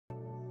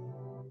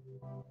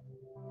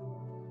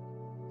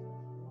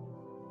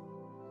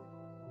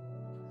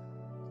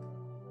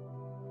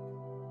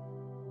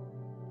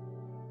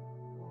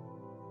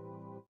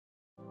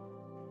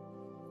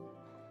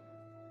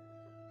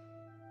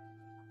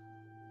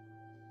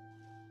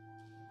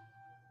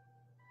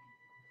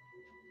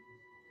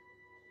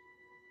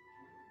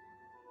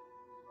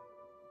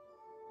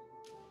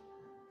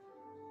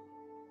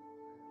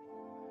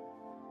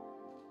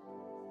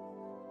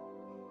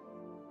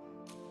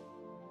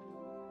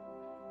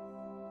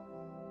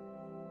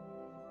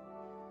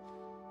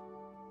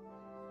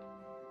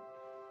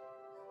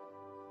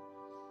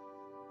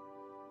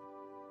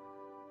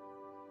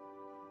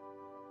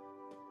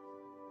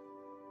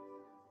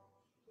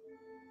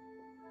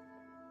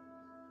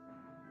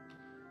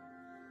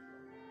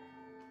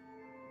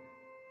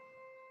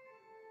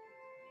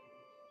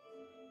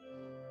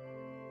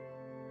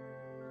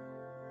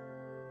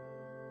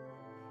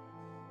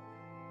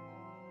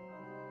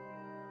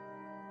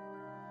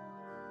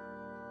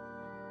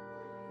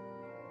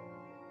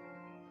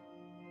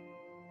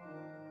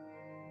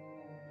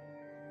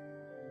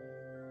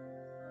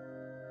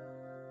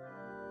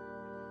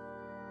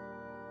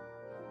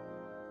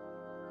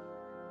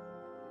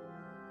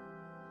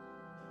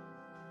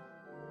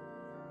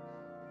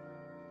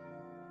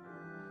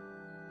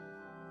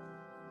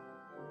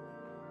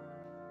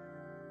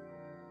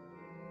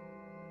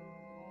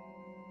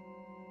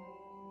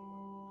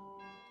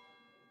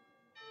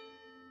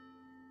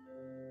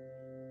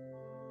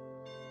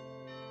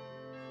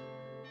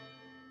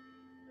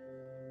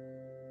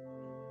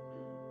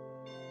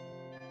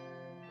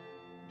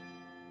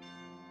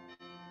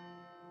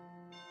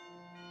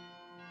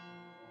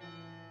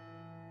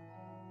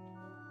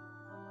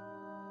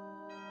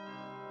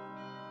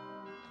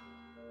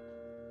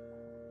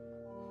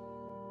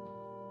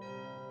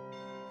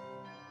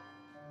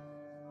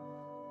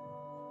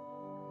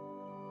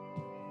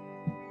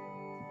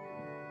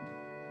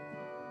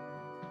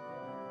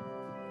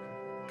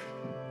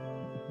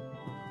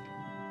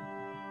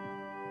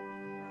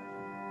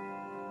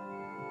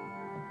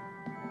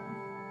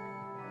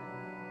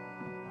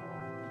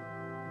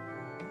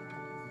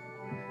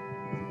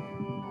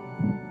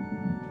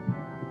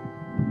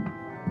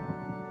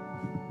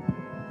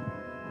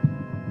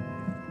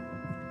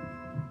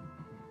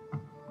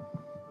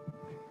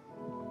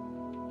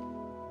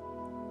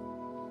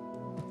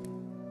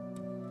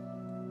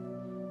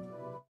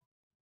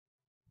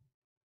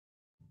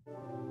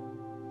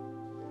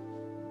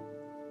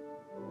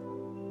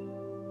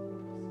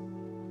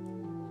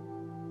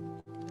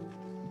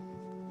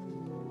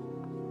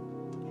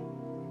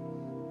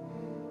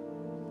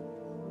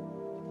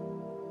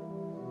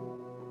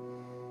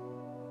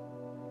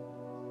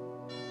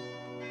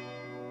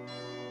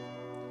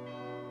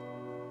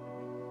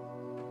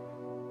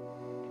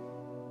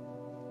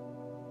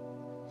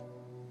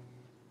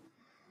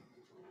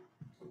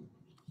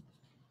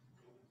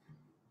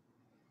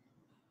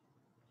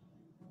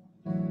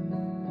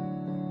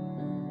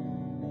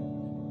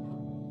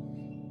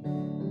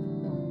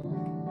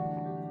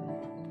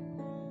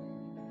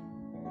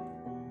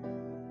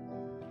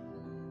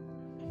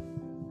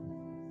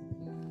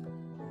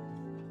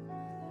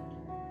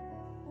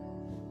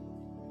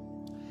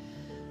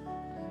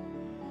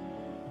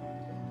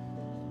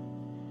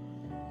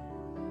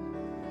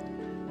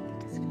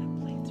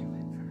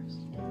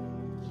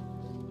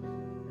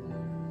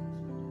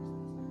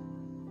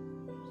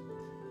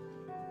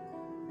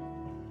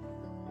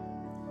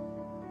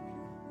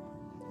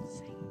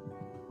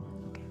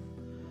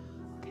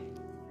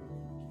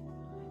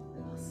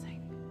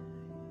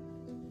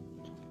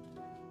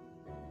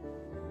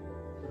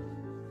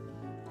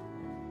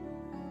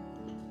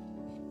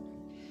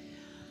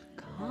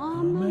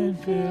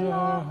fill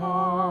our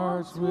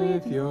hearts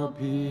with your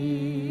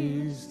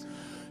peace.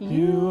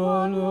 You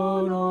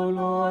alone, O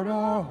Lord,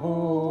 are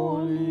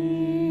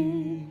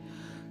holy.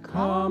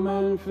 Come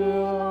and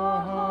fill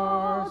our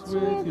hearts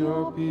with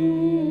your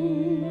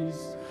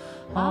peace.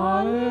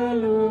 Aleluya.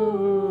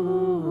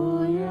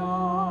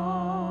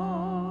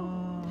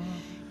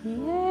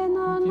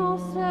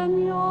 Llénanos,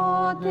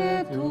 Señor,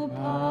 de tu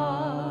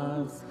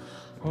paz,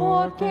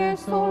 porque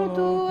solo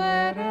tú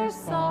eres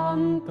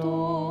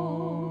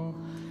santo.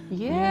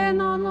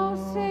 Llénanos,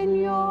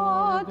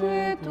 Señor,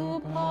 de tu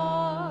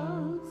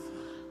paz.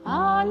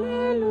 Hallelujah.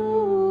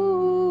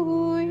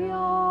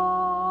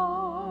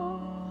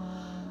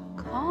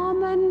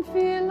 Come and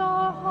fill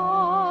our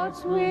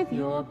hearts with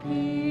your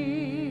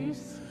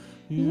peace.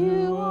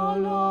 You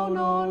alone,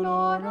 O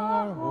Lord,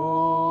 are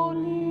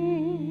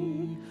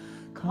holy.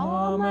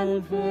 Come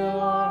and fill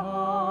our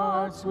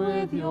hearts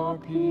with your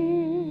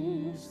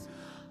peace.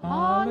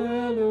 Hallelujah.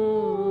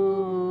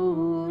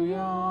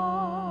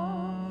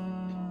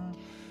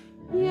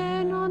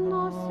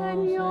 Llénanos,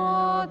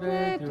 Señor,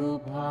 de tu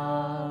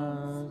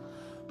paz,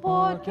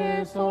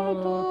 porque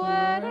solo tú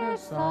eres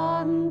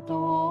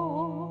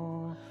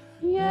santo.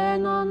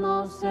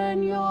 Llénanos,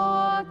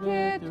 Señor,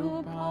 de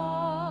tu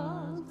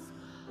paz.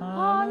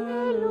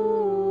 Aleluya.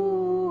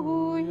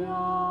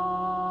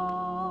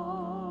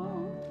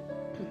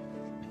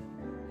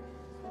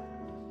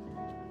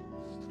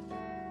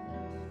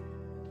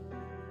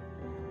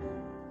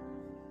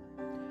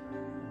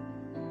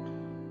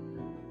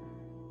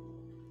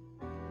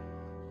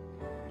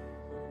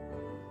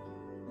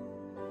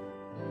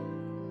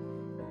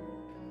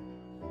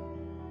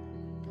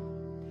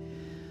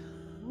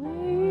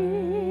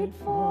 Wait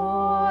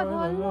for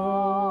the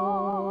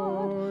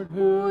Lord,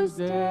 whose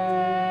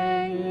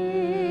day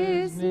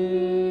is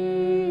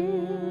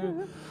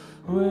near.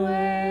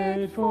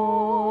 Wait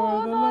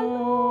for the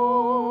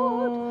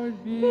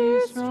Lord, be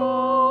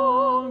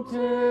strong,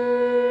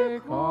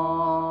 take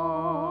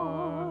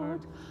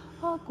heart.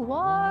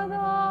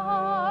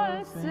 Aguarda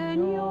al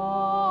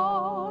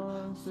Señor,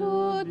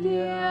 su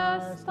día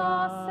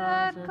está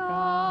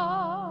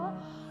cerca.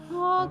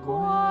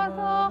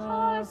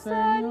 Aguarda al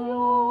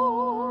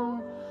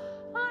Señor,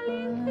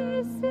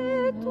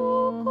 aliéntese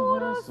tu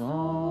corazón.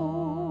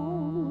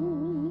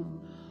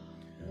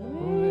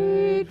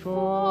 Wait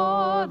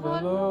for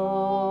the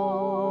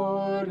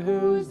Lord,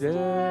 whose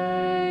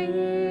day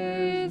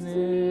is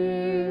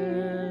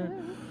near.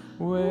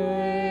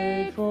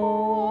 Wait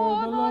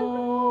for the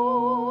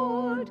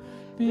Lord,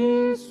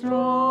 be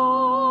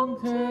strong,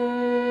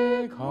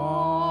 take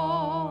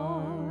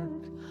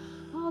heart.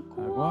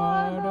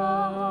 Aguarda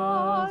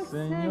al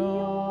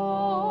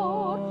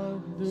Señor,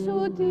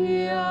 su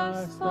día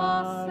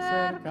está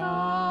cerca.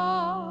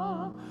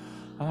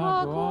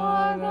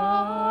 Aguarda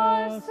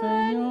al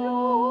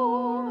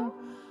Señor,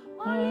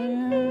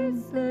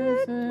 aliéntese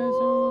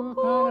tu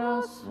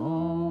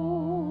corazón.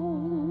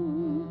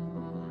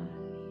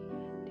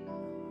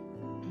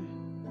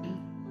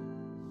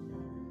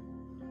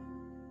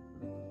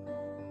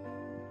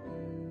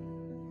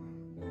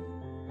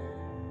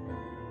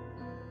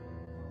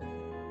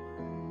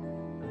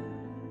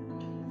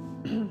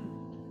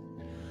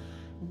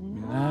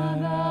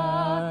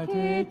 Nada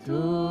te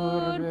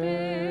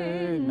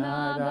turbe,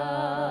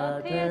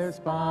 nada te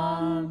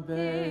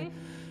espante.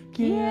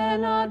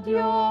 Quien a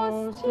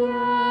Dios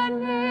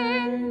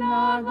tiene,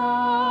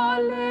 nada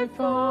le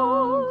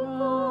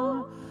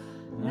falta.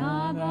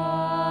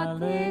 Nada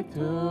te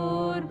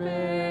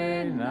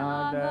turbe,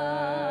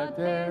 nada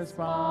te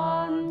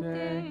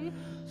espante.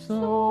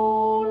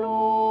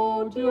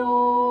 Solo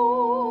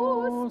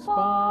Dios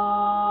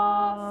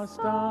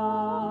basta.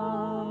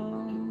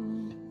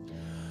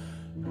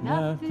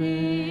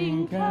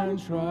 Nothing can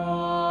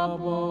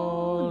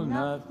trouble,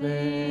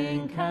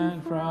 nothing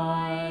can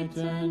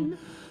frighten.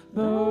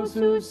 Those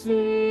who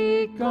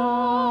seek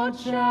God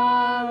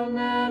shall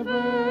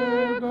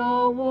never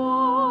go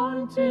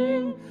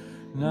wanting.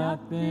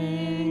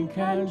 Nothing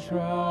can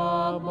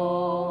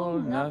trouble,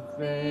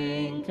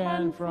 nothing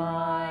can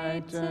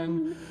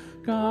frighten.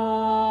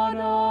 God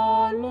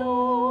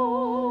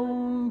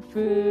alone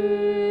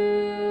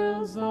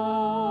fills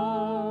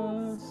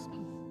us.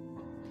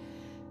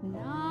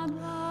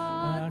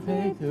 Nada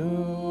te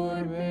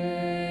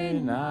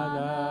turbe,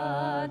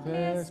 nada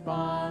te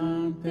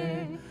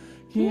espante.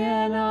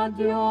 Quien a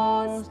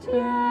Dios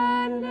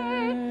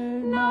tiene,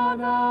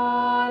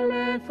 nada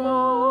le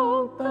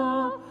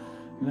falta.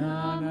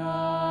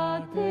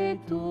 Nada te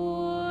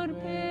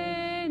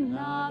turbe,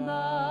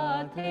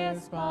 nada te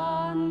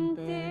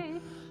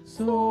espante.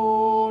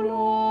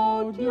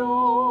 Solo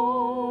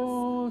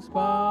Dios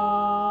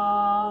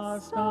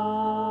basta.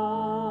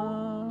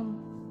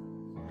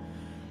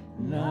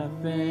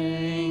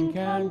 Nothing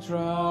can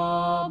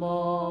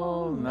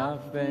trouble,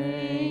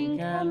 nothing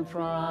can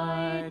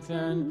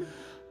frighten.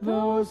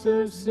 Those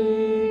who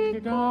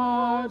seek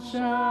God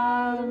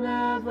shall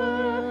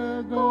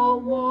never go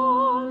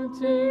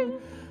wanting.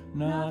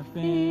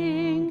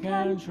 Nothing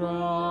can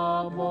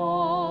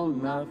trouble,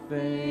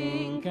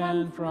 nothing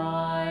can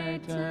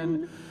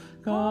frighten.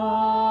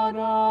 God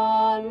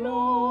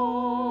alone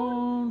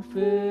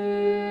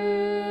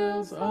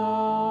fills us.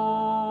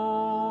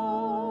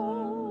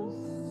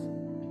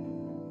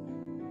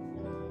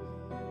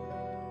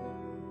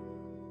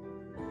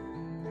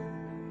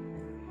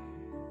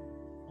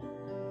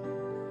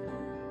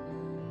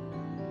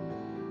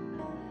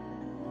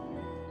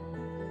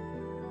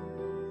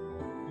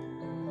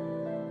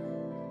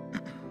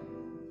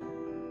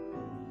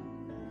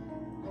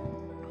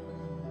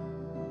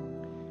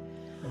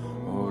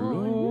 Oh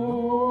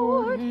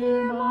Lord,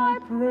 hear my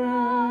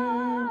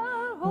prayer.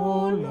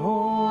 Oh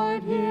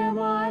Lord, hear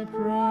my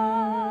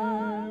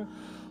prayer.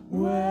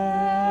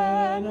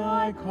 When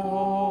I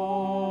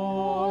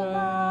call,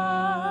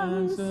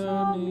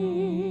 answer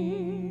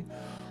me.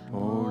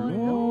 Oh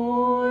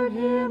Lord,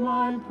 hear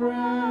my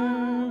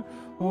prayer.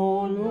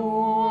 Oh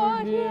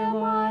Lord, hear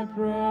my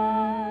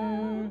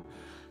prayer.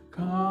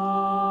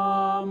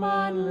 Come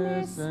and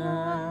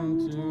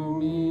listen to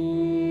me.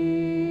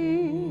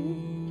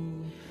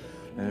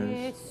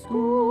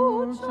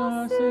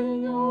 Escucha,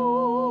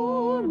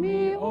 Señor,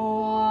 mi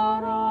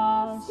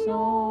oración.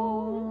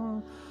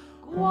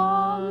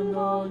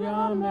 Cuando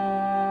llames,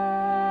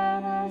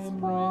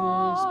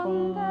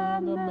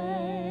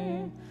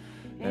 respóndeme.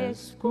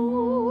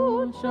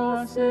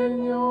 Escucha,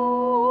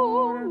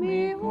 Señor,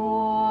 mi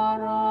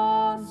oración.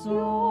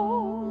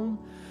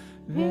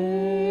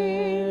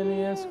 Ven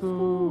y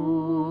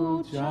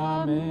escúchame.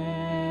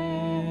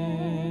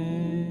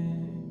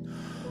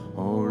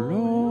 Oh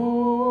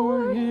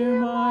Lord,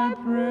 hear my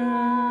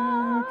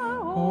prayer.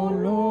 Oh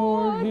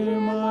Lord, hear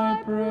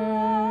my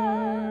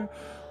prayer.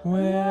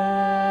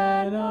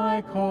 When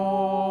I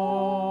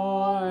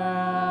call,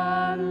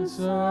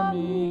 answer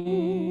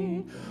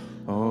me.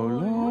 Oh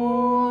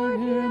Lord,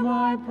 hear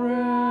my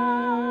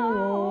prayer.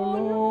 Oh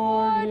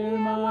Lord, hear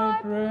my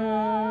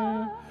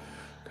prayer.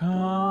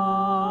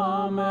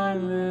 Come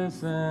and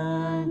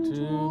listen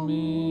to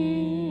me.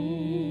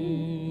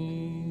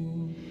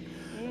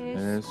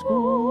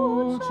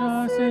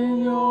 Escucha,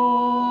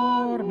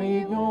 Señor,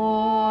 mi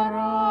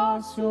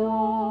oración.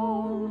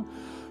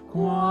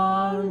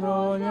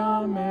 Cuando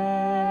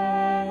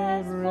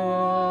llame,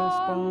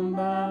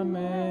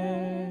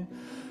 respóndame.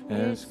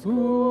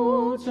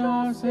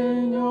 Escucha,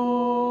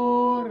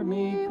 Señor,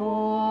 mi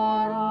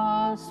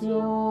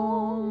oración.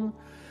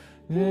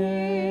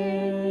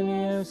 Ven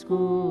y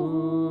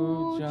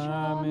escúchame.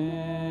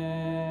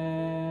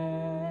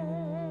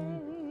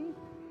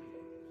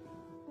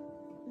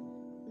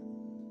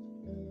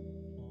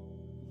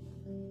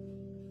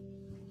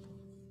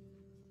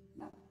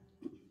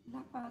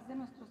 La paz de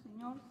nuestro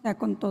Señor sea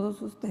con todos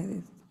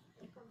ustedes.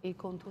 Y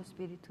con tu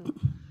espíritu.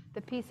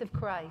 The peace of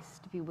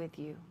Christ be with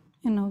you.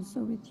 And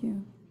also with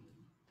you.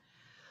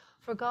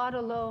 For God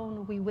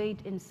alone we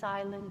wait in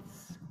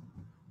silence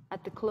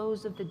at the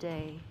close of the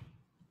day,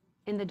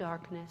 in the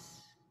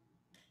darkness.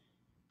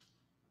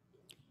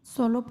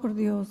 Solo por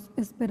Dios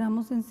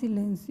esperamos en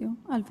silencio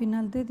al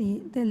final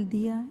del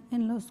día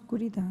en la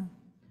oscuridad.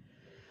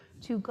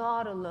 To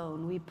God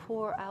alone we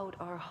pour out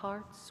our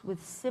hearts with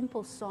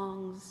simple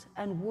songs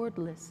and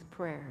wordless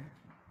prayer.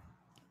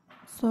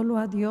 Solo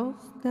a Dios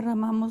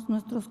derramamos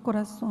nuestros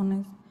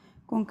corazones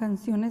con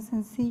canciones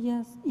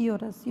sencillas y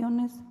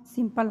oraciones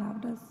sin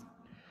palabras.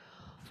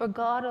 For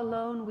God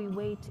alone we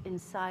wait in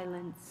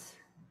silence,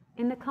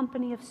 in the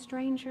company of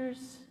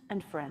strangers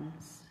and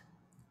friends.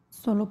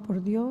 Solo por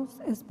Dios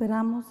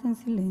esperamos en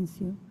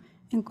silencio,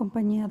 en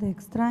compañía de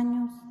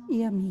extraños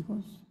y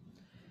amigos.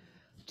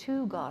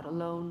 To God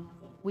alone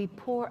we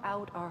pour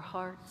out our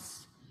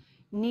hearts,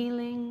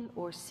 kneeling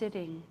or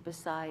sitting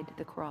beside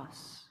the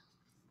cross.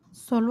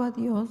 Solo a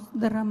Dios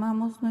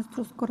derramamos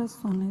nuestros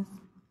corazones,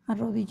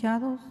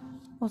 arrodillados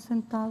o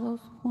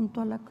sentados junto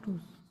a la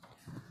cruz.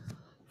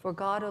 For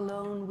God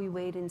alone we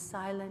wait in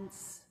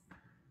silence,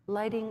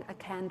 lighting a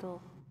candle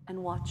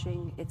and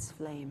watching its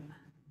flame.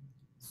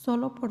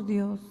 Solo por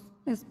Dios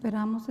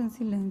esperamos en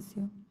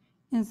silencio,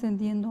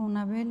 encendiendo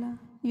una vela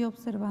y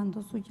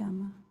observando su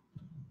llama.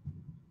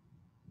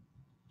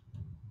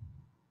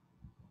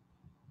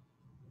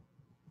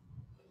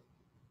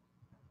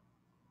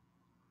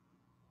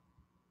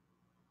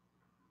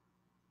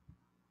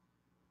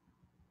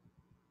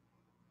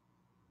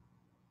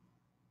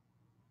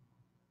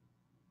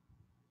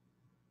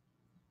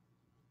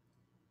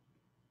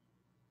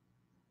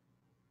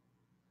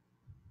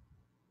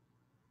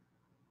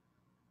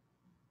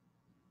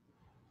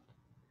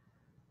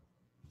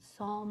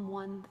 Psalm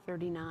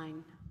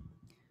 139.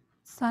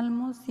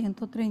 Salmo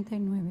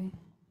 139.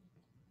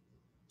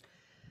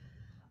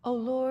 O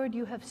Lord,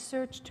 you have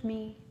searched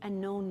me and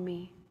known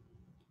me.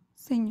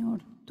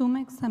 Señor, tú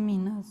me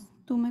examinas,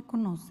 tú me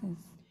conoces.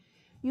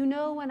 You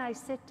know when I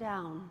sit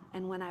down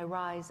and when I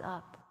rise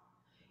up.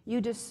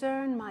 You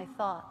discern my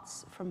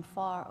thoughts from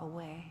far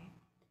away.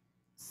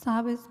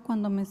 Sabes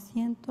cuando me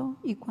siento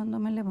y cuando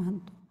me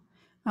levanto.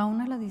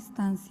 Aún a la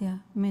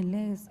distancia me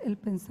lees el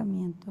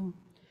pensamiento.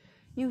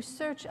 You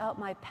search out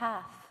my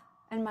path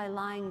and my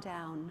lying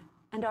down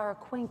and are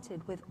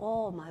acquainted with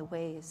all my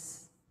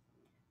ways.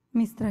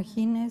 Mis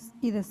trajines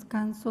y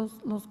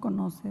descansos los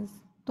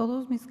conoces,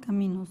 todos mis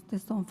caminos te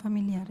son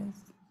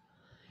familiares.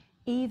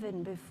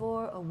 Even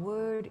before a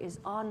word is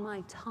on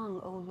my tongue,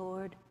 O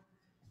Lord,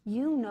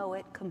 you know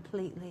it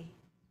completely.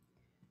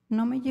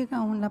 No me llega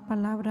aún la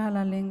palabra a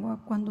la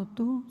lengua cuando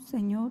tú,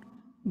 Señor,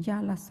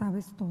 ya la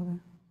sabes toda.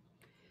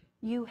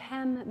 You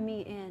hem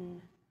me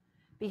in,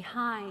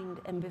 behind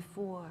and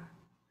before,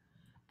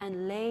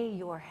 and lay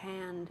your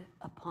hand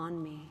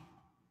upon me.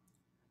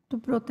 Tu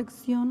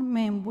protección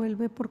me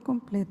envuelve por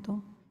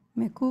completo,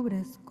 me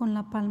cubres con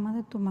la palma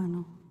de tu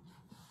mano.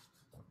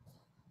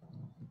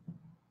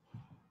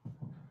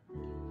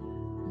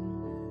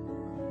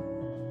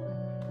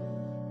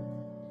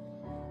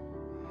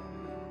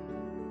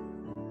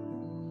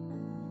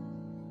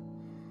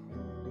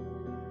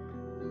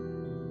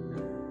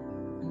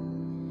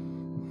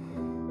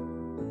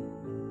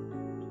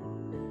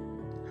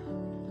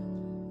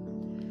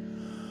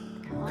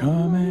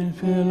 Come and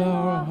fill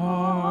our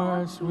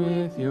hearts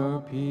with your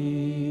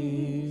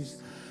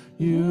peace.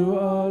 You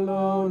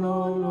alone,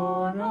 O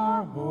Lord,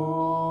 are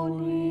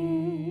holy.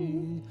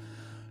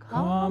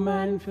 Come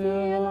and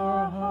fill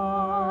our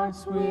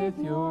hearts with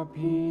your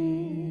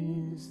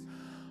peace.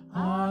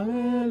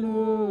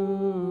 Aleluya.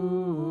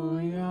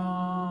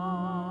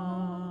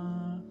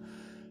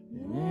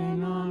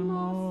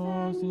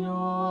 Llénanos,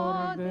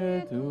 Señor,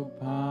 de tu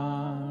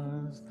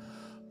paz,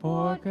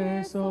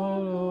 porque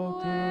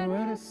solo tú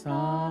eres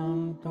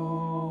santo.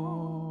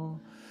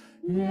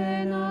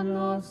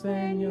 Llénanos,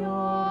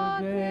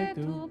 Señor, de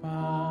tu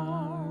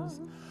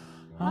paz.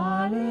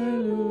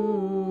 Aleluya.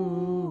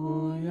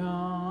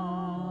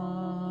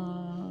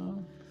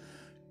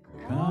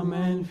 Come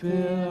and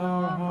fill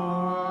our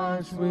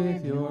hearts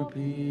with your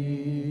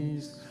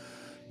peace.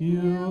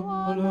 You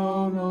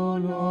alone, O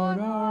Lord,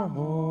 are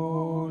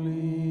holy.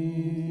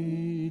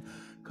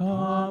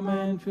 Come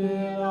and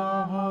fill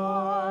our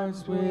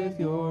hearts with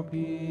your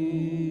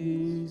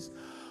peace.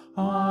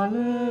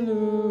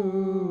 Aleluya.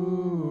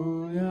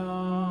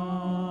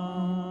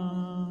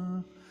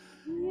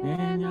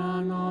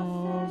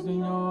 Llénanos,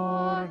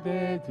 Señor,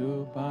 de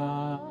tu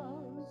paz,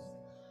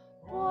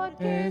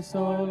 porque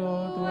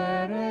solo tú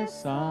eres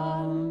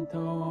santo.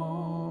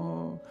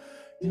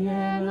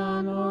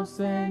 Llénanos,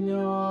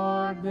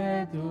 Señor,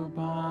 de tu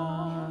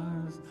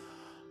paz.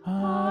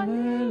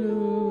 Aleluya.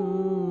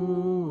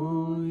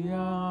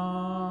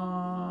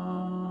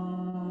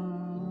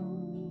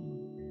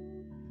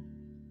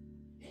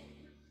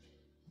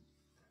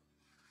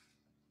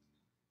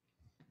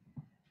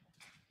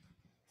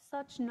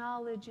 Such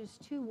knowledge is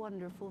too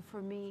wonderful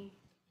for me.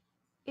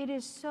 It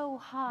is so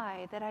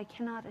high that I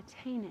cannot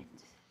attain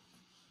it.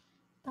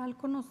 Tal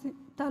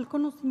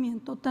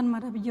conocimiento tan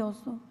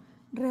maravilloso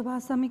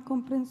rebasa mi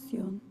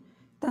comprensión,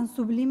 tan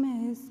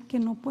sublime es que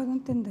no puedo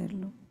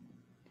entenderlo.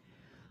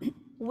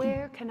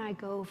 Where can I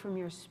go from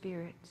your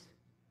spirit?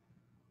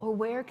 Or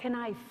where can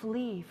I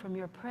flee from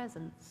your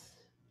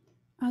presence?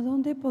 ¿A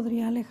dónde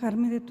podría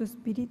alejarme de tu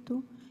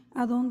espíritu?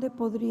 ¿A dónde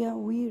podría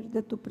huir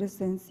de tu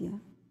presencia?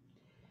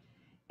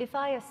 If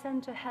I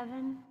ascend to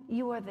heaven,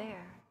 you are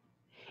there.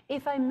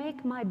 If I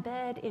make my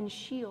bed in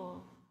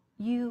Sheol,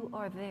 you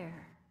are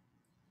there.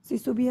 Si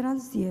subiera al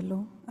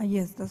cielo, allí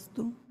estás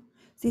tú.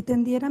 Si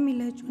tendiera mi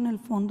lecho en el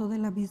fondo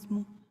del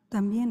abismo,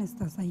 también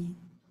estás allí.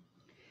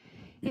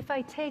 If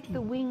I take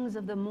the wings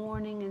of the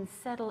morning and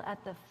settle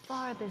at the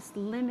farthest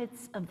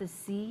limits of the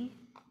sea,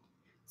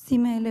 Si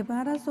me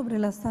elevara sobre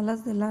las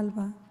alas del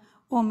alba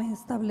o me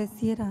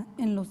estableciera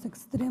en los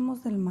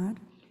extremos del mar,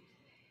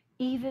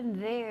 even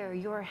there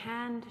your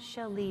hand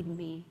shall lead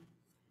me,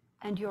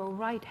 and your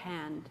right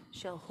hand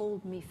shall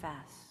hold me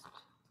fast.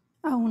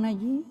 aún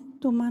allí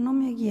tu mano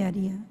me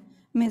guiaría,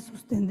 me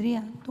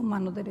sostendría tu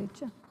mano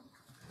derecha.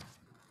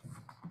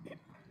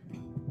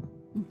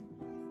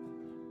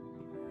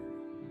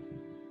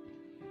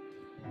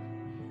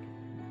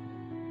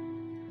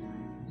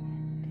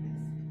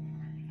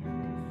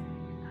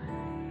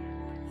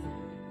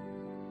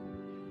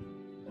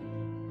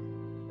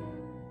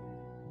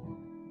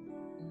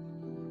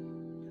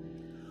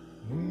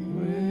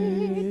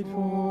 Wait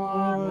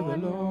for the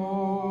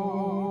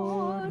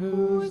Lord,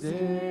 whose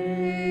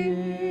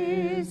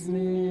day is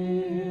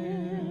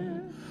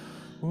near.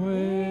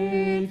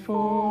 Wait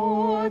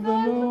for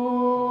the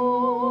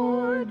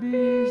Lord,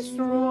 be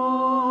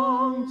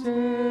strong,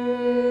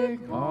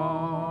 take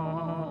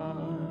heart.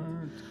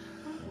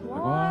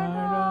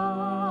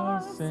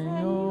 Guarda,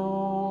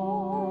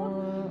 Señor,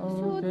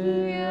 su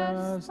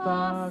día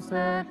está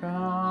cerca.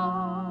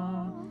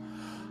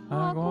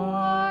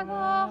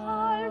 Aguarda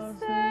al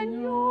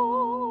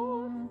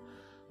Señor,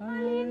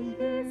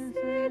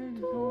 alégrese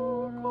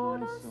tu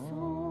corazón.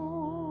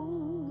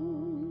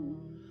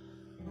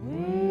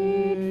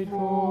 Wait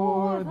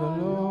for the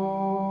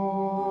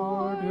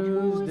Lord,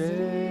 whose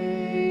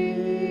day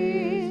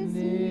is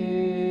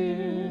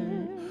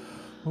near.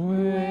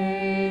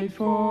 Wait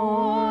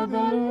for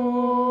the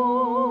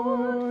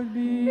Lord,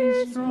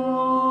 be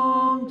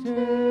strong,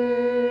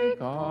 take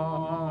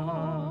heart.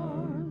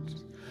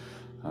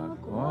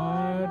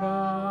 Aguarda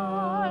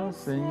al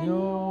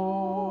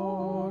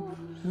Señor,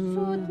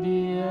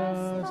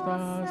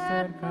 está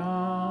cerca.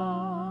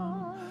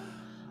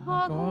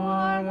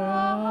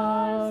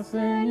 Aguarda al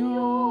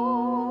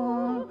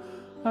Señor,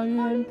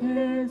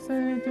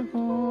 aliéntese tu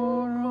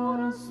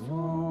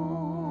corazón.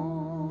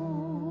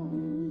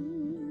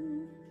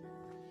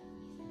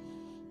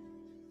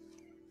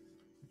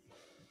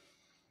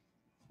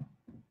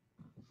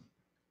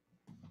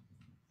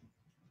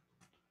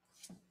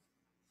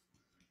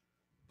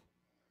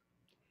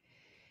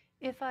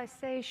 If I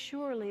say,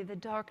 surely the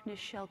darkness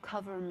shall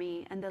cover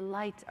me, and the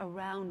light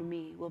around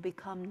me will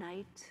become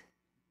night.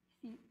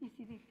 Y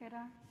si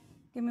dijera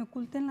que me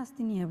oculten las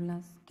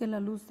tinieblas, que la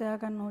luz se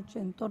haga noche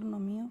en torno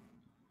mío,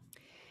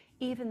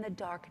 Even the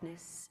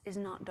darkness is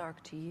not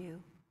dark to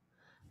you.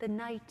 The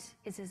night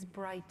is as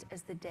bright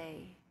as the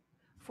day,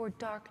 for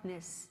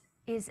darkness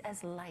is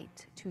as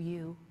light to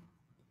you.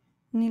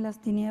 ni las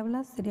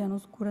tinieblas serían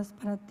oscuras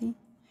para ti,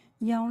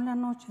 y aún la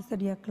noche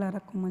sería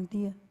clara como el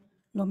día.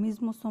 Lo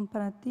mismo son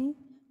para ti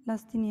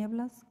las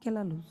tinieblas que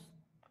la luz.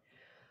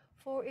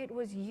 For it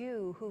was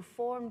you who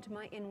formed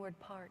my inward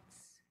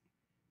parts.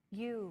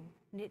 You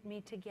knit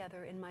me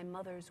together in my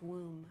mother's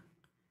womb.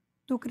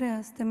 Tú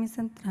creaste mis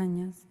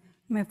entrañas,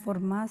 me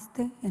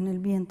formaste en el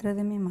vientre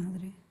de mi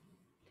madre.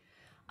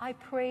 I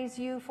praise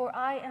you, for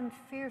I am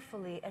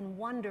fearfully and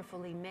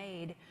wonderfully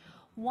made.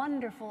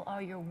 Wonderful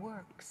are your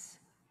works.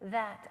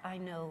 That I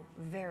know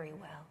very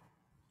well.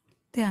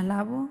 Te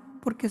alabo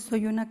porque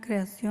soy una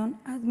creación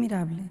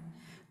admirable.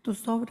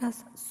 Tus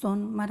obras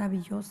son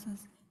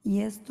maravillosas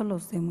y esto lo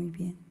sé muy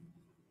bien.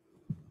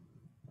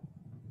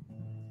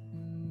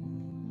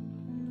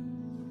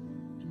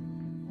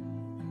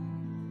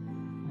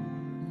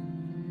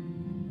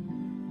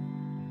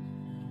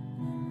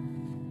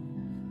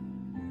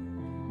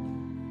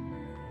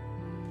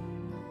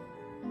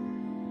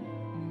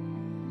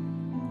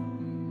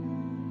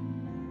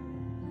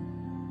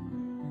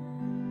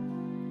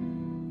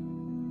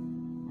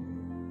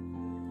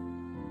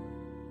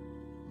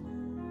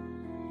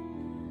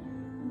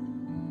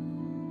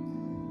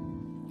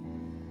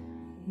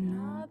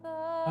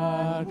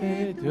 Nada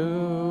te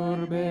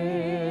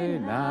turbe,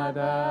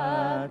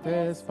 nada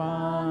te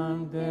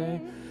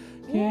espante.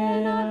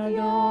 Quien a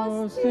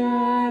Dios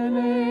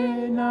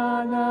tiene,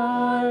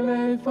 nada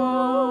le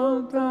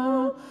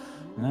falta.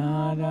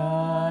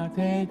 Nada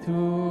te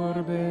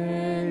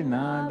turbe,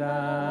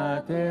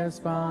 nada te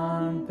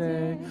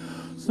espante.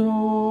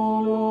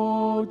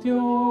 Solo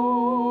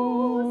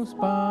Dios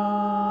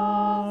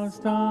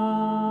basta.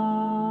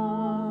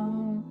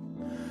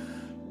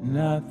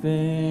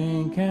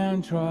 Nothing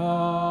can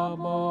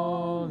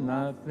trouble,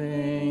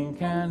 nothing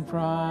can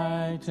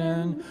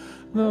frighten.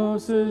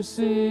 Those who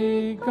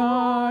seek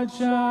God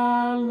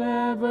shall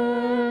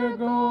never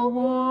go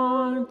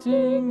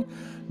wanting.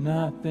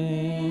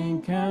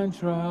 Nothing can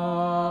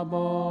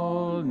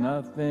trouble,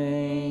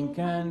 nothing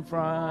can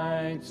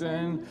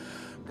frighten.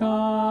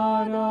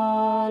 God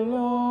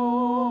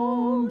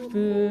alone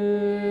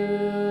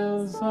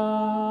fills us.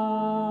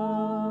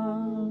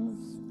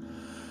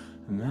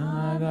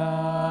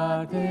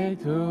 Nada te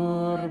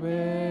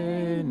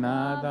turbe,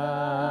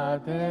 nada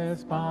te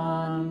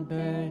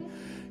espante.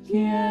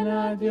 Quien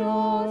a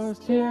Dios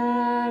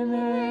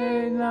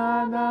tiene,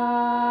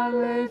 nada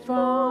le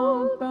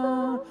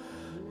falta.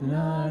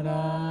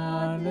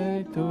 Nada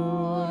le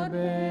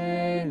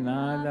turbe,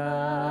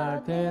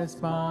 nada te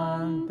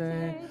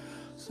espante.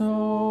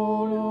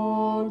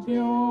 Solo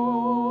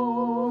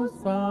Dios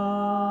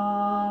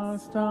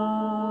basta.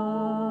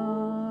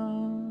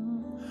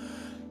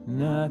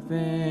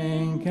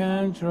 Nothing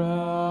can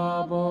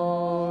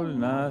trouble,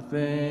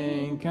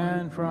 nothing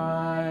can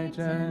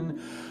frighten.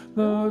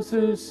 Those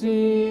who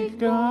seek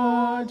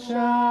God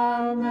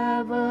shall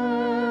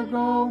never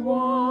go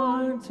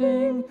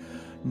wanting.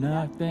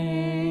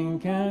 Nothing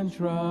can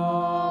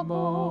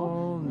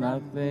trouble,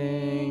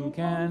 nothing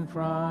can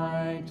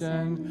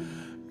frighten.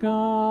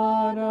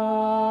 God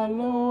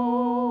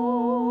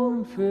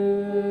alone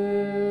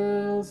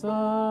fills us.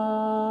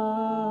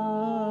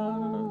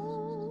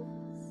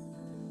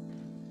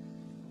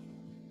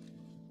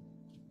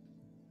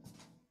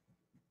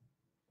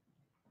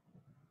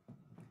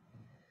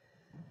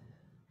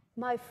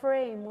 My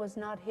frame was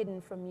not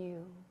hidden from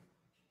you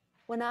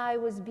when I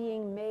was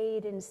being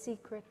made in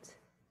secret,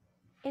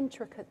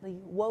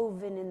 intricately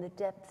woven in the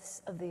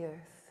depths of the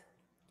earth.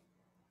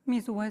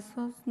 Mis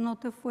huesos no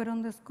te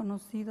fueron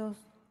desconocidos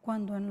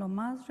cuando en lo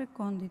más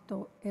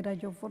recóndito era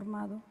yo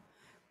formado,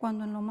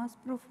 cuando en lo más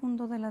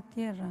profundo de la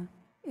tierra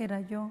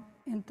era yo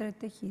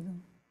entretejido.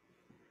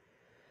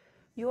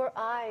 Your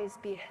eyes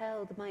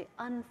beheld my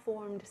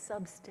unformed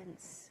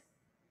substance.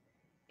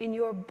 In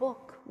your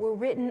book were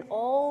written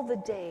all the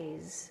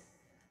days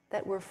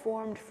that were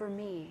formed for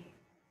me,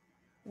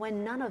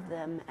 when none of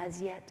them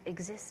as yet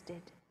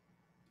existed.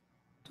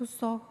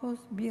 Tus ojos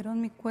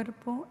vieron mi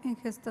cuerpo en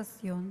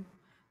gestación.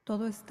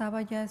 Todo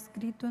estaba ya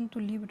escrito en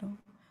tu libro.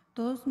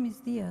 Todos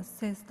mis días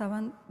se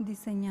estaban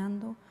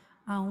diseñando,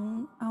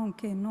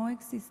 aunque no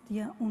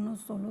existía uno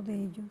solo de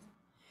ellos.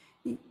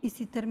 Y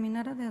si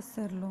terminara de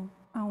hacerlo,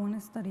 aún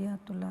estaría a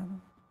tu lado.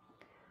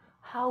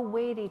 How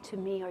weighty to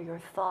me are your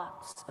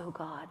thoughts, O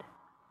God.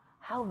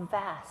 How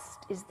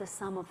vast is the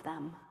sum of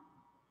them.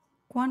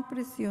 Cuán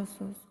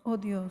preciosos, oh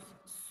Dios,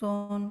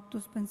 son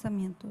tus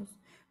pensamientos,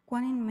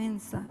 cuán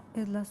inmensa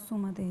es la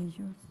suma de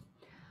ellos.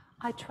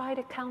 I try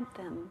to count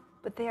them,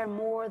 but they are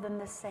more than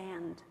the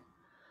sand.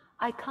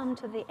 I come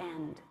to the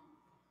end.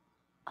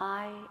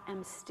 I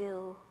am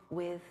still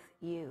with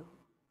you.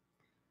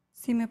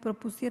 Si me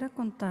propusiera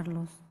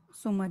contarlos,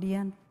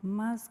 sumarían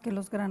más que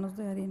los granos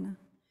de arena.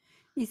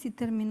 Y si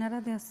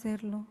terminara de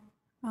hacerlo,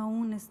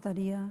 aún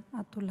estaría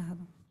a tu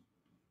lado.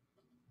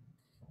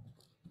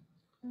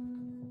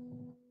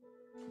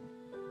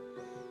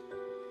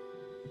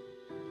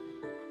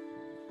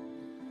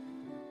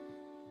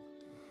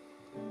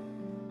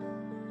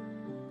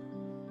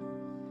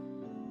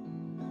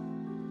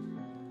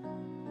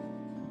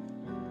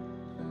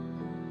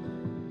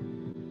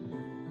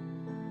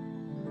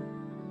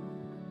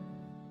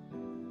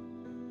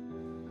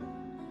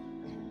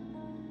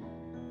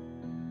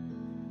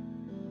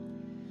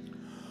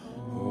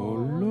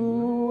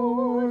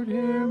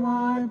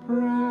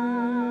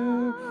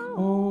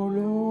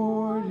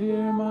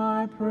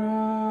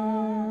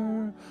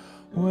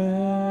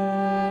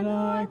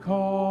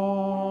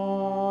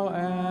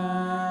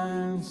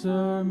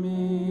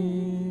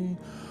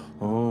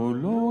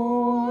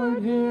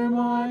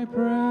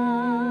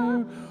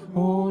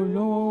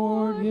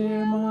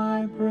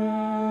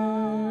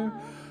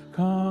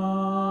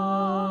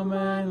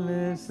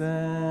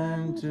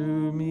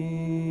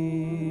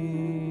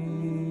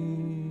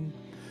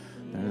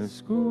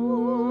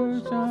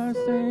 Escucha,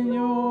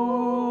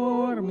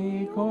 Señor,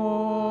 mi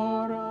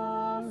corazón.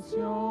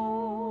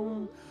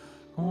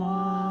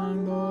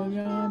 Cuando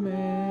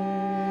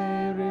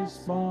llame,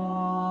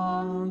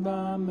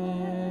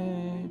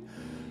 respóndame.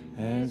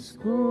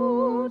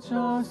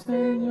 Escucha,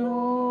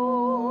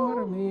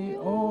 Señor, mi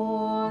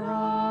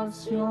oración.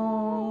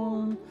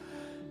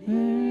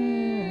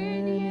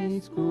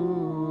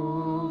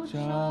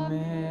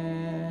 Escúchame.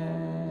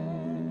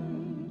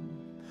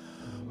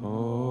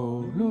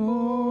 Oh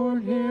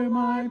Lord, hear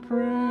my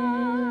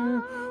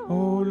prayer.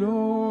 Oh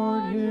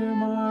Lord, hear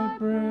my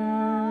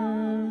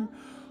prayer.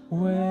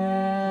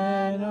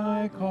 When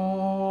I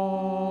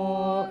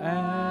call,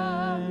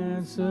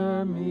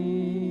 answer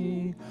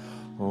me.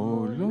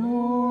 Oh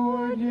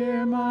Lord,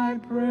 hear my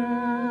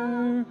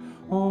prayer.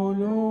 Oh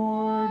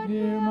Lord,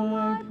 hear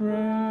my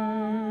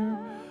prayer.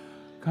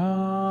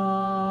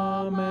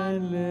 Come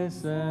and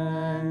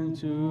listen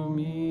to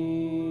me.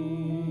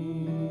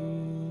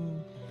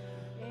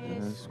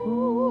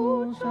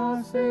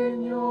 Escucha,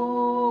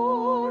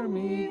 Señor,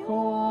 mi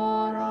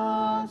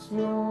corazón.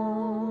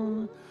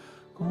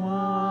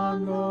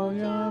 Cuando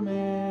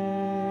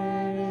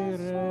llame,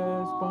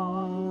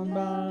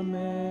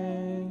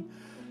 respóndame.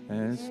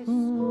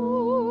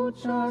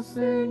 Escucha,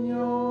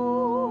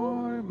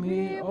 Señor,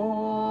 mi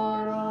oración.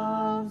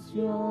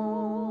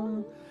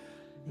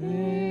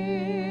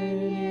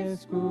 Ven y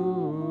escúchame.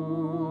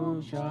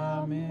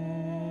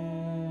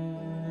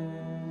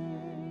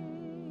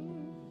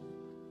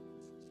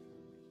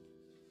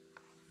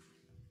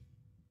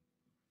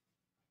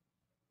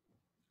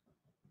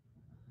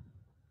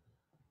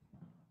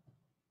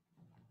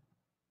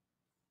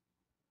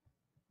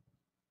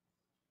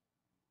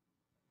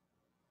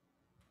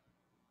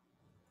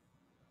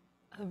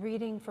 A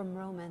reading from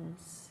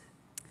Romans.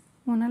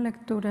 Una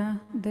lectura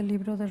del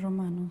libro de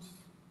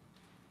Romanos.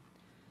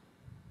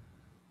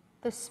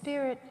 The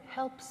Spirit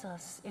helps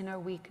us in our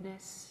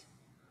weakness,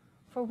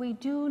 for we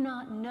do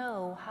not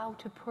know how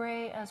to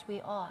pray as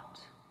we ought.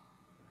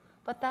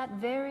 But that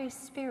very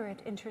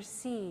Spirit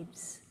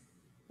intercedes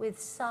with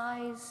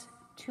sighs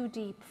too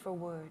deep for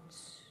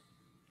words.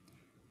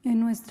 En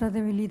nuestra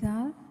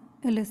debilidad,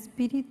 el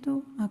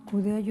Espíritu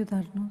acude a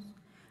ayudarnos.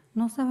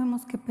 No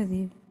sabemos qué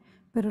pedir,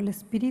 pero el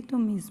Espíritu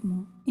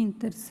mismo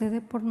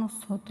intercede por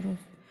nosotros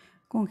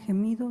con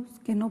gemidos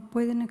que no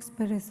pueden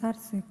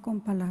expresarse con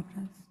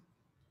palabras.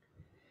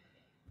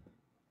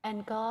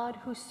 And God,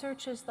 who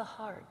searches the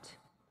heart,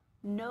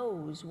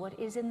 knows what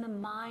is in the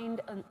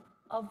mind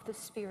of the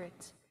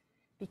Spirit,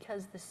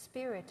 because the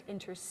Spirit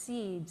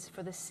intercedes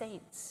for the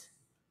saints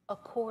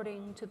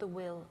according to the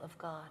will of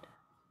God.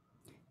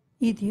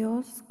 Y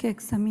Dios, que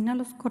examina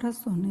los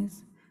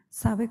corazones,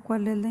 sabe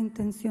cuál es la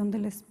intención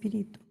del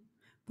Espíritu,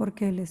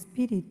 porque el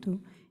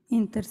Espíritu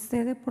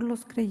intercede por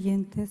los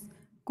creyentes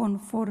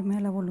conforme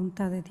a la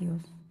voluntad de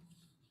Dios.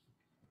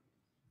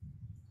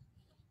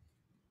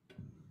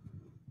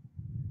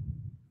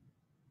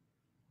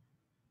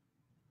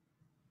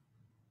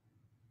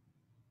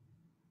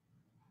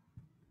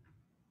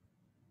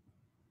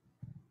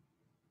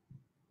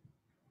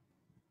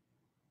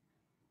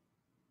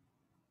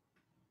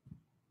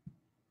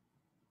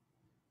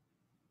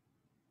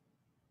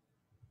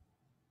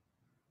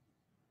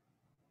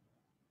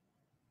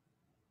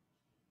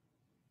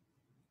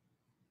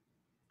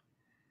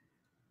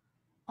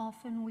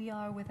 Often we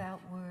are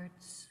without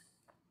words.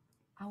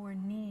 Our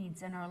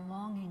needs and our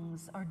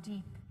longings are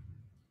deep,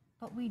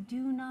 but we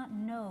do not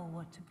know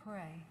what to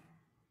pray.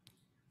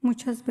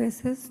 Muchas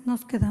veces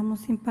nos quedamos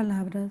sin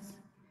palabras.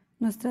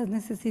 Nuestras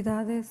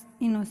necesidades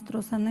y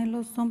nuestros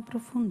anhelos son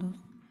profundos,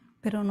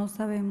 pero no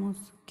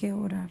sabemos qué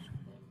orar.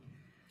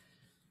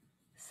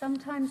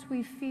 Sometimes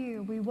we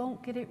fear we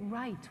won't get it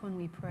right when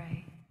we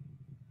pray.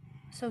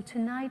 So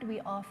tonight we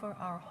offer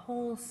our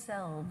whole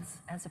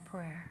selves as a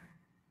prayer.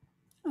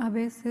 A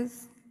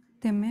veces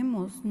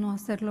tememos no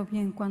hacerlo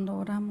bien cuando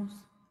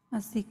oramos,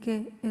 así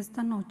que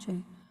esta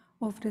noche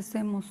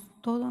ofrecemos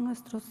todo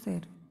nuestro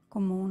ser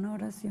como una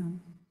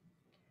oración.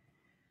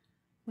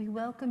 We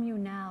welcome you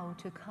now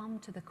to come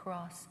to the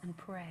cross and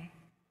pray.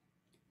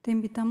 Te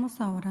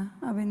invitamos ahora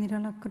a venir a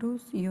la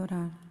cruz y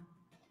orar.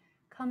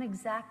 Come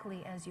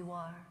exactly as you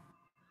are,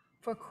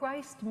 for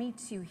Christ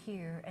meets you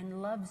here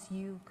and loves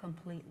you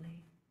completely.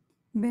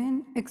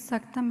 Ven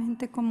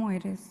exactamente como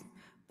eres,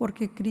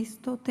 porque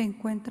Cristo te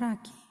encuentra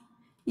aquí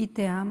y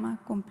te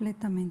ama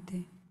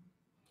completamente.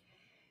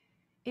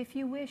 If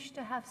you wish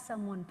to have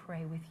someone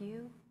pray with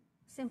you,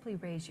 simply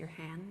raise your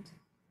hand.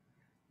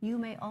 You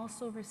may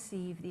also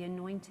receive the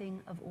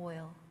anointing of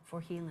oil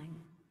for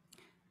healing.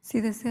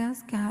 Si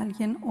deseas que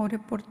alguien ore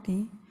por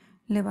ti,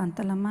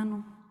 levanta la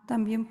mano.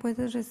 También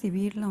puedes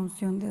recibir la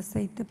unción de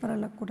aceite para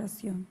la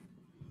curación.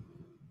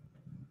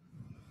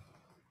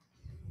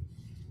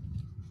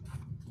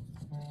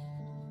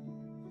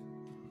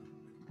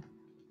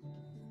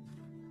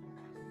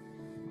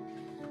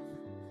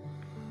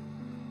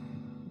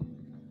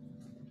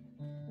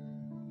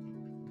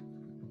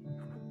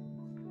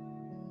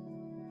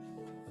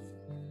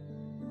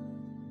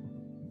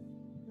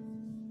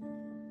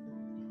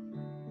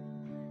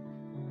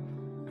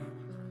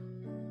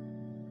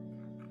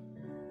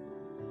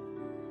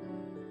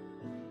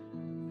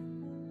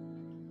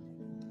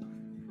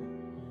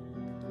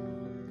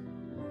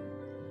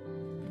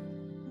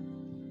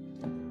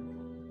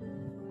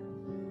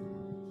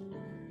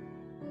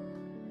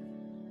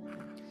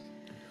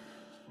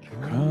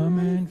 Come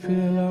and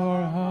fill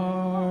our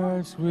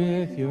hearts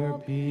with your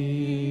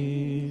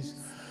peace.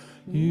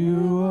 You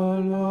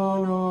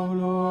alone, O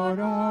Lord,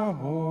 are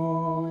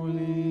holy.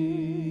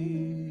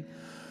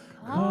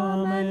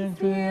 Come and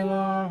fill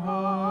our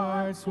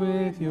hearts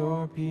with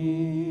your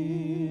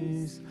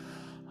peace.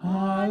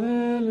 Hallelujah.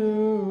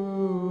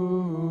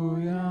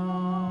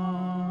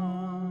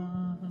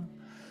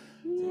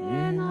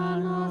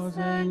 Llénanos,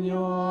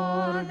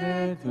 Señor,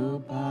 de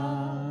tu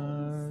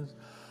paz,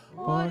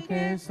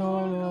 porque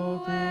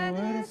solo tú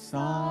eres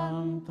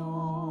santo.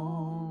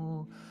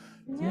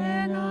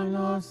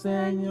 Llénanos,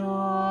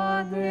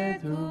 Señor, de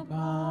tu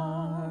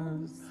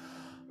paz.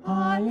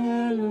 Hallelujah.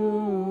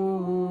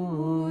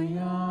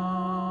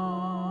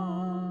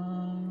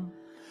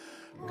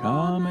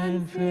 Come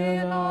and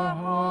fill our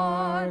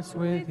hearts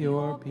with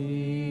your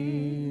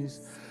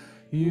peace.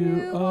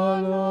 You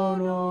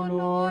alone, O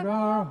Lord,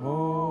 are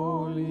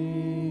holy.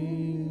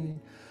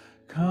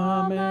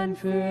 Come and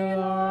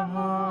fill our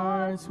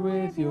hearts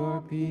with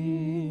your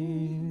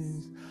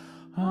peace.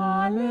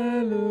 Hallelujah.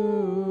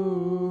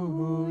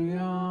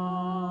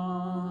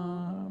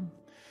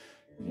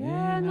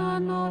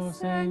 Llénanos,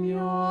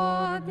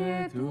 Señor,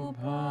 de tu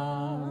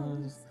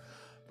paz,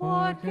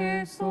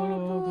 porque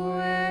solo tú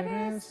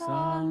eres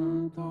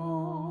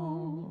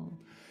santo.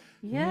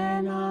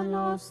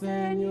 Llénanos,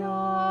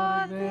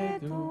 Señor, de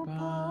tu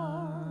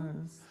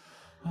paz.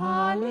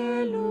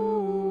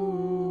 Aleluya.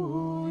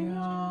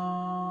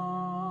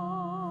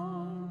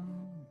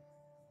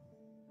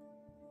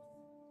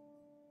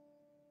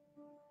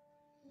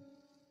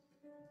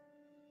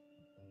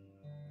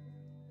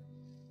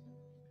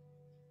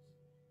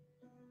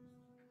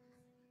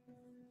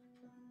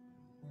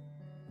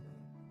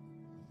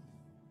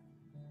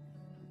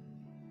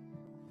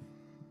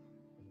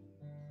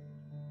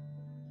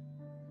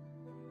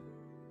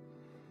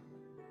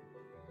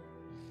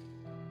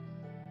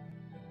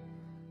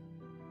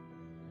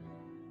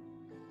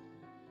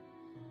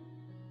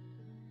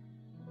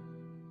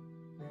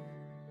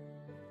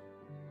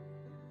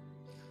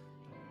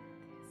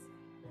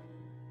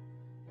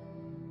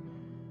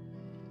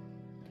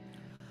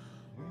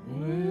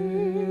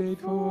 Wait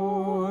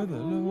for the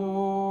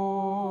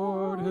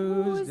Lord,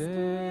 whose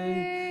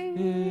day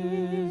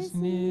is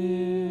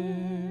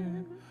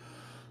near.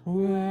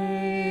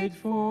 Wait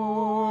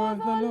for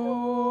the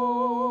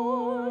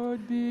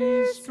Lord,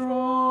 be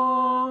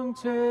strong,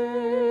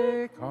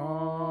 take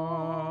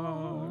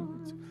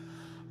heart.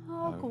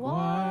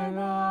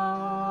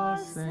 Aguarda,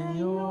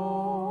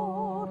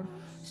 Señor,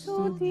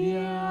 su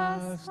día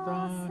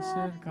está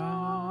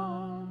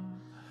cerca.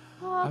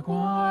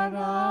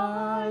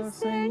 Aguarda al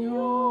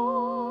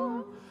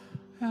Señor,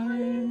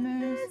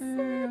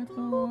 ennece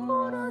tu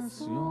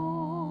oración.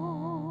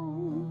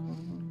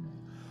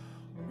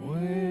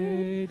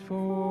 Wait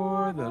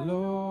for the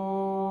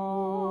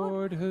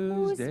Lord,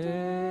 whose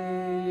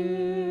day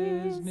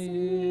is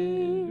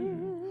near.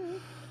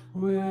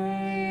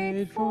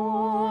 Wait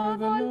for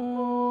the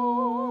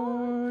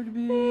Lord,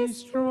 be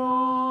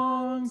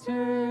strong,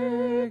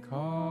 take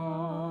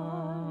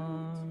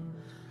heart.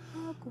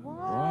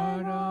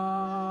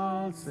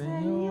 Aguarda al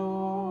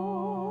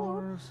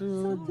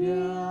su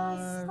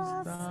día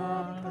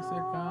está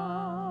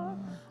cerca.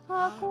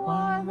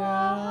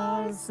 Aguarda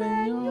al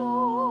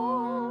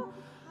Señor,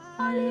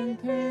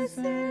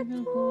 aliéntese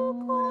tu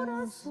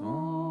corazón.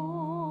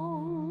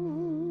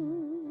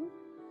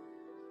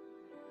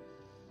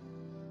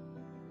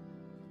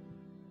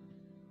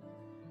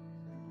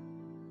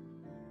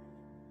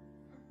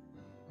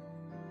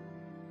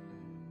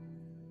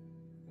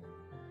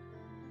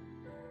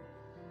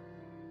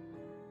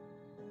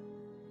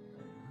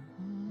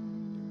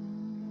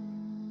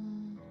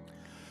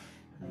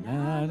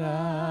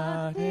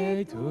 Nada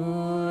te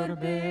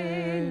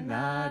turbe,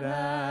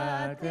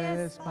 nada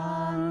te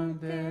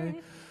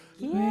espante,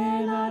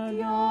 quien a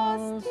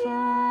Dios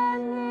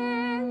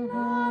tiene,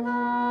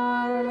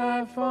 nada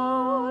le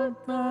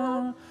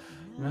falta.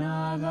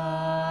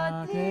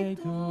 Nada te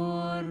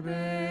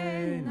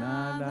turbe,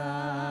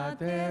 nada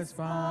te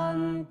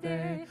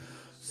espante,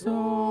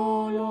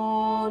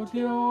 solo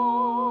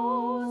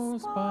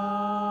Dios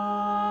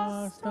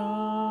basta.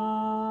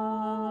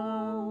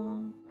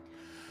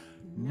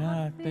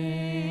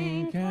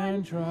 Nothing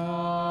can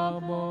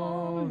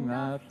trouble,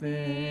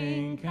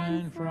 nothing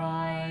can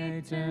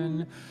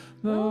frighten.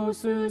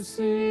 Those who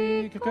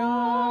seek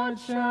God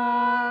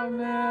shall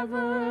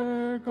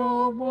never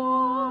go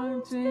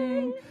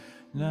wanting.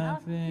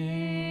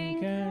 Nothing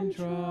can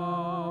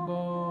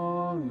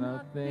trouble,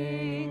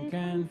 nothing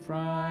can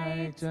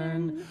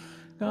frighten.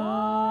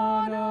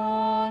 God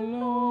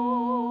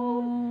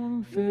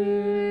alone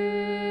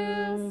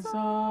fills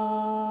us.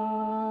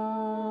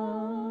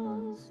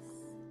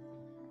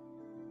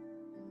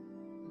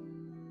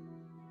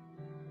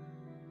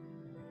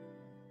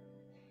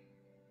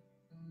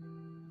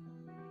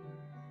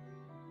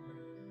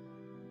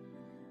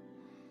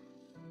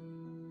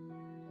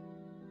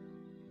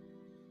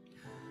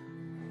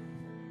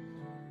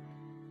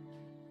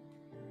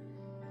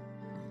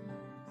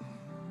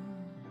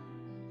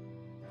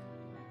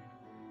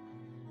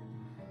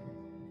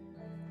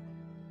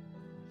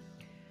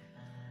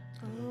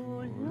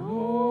 Oh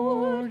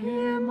Lord,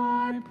 hear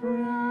my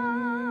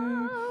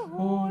prayer.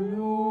 Oh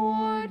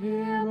Lord,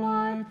 hear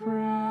my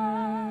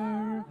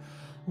prayer.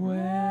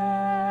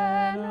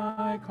 When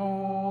I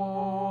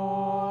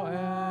call,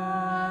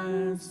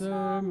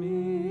 answer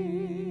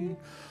me.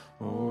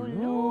 Oh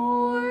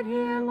Lord,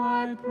 hear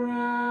my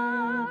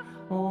prayer.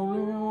 Oh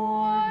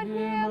Lord,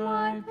 hear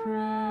my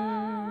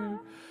prayer.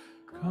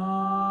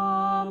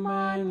 Come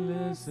and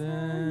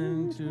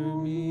listen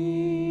to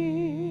me.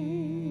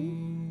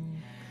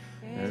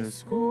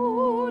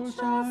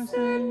 Escucha,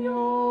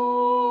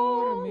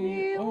 Señor,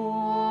 mi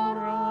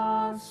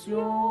oración.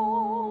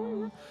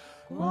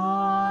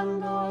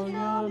 Cuando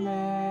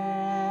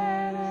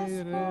llame,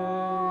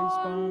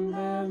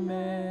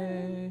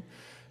 respóndeme.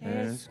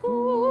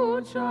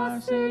 Escucha,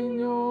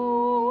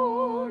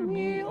 Señor,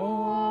 mi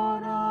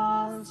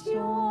oración.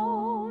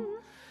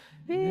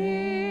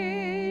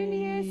 Ven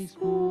y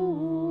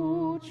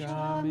escúchame.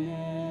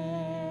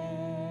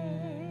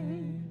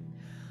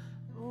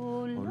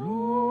 Oh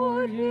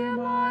Lord, hear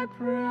my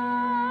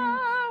prayer.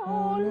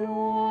 Oh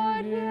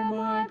Lord, hear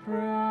my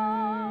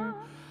prayer.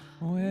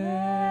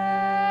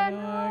 When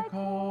I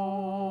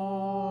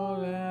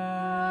call,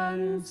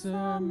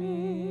 answer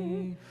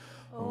me.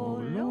 Oh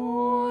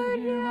Lord,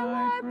 hear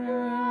my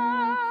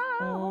prayer.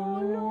 Oh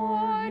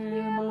Lord,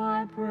 hear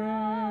my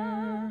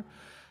prayer.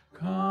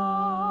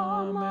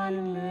 Come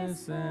and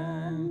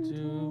listen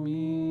to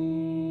me.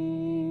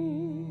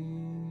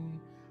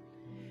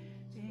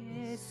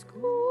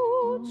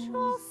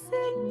 Escucha,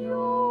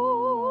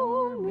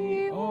 Señor,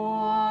 mi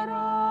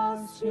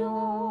oración.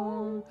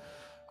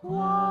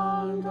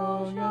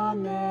 Cuando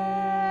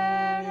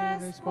llame,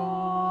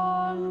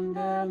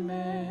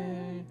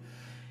 respóndeme.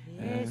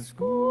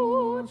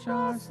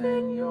 Escucha,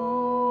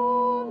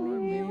 Señor,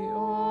 mi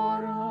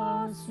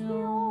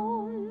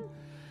oración.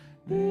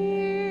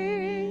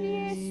 Ven y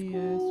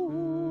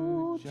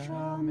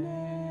escúchame.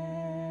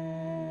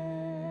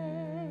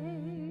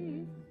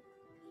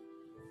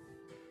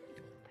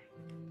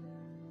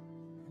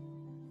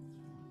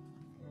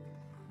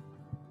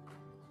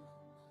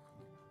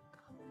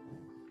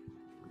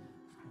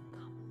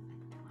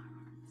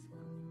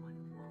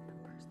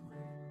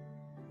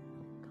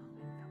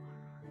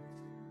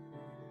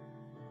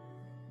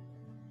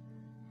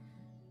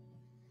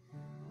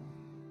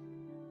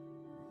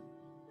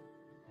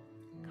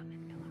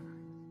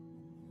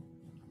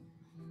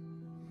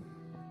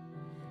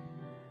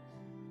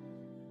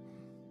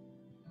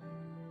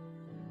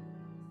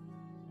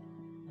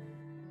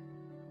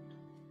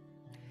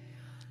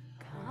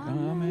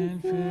 Come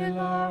and fill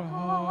our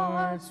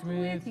hearts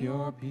with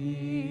your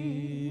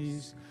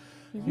peace.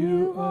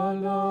 You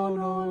alone,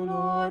 O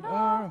Lord,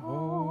 are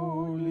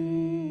holy.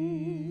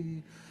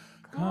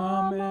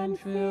 Come and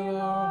fill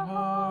our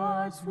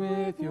hearts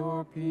with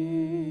your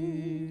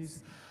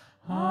peace.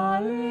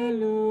 Aleluya.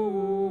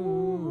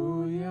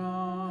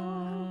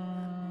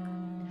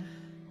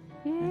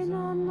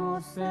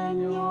 Llénanos,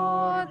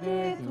 Señor,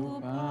 de tu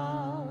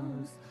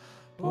paz,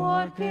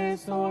 porque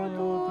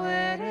solo tú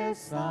eres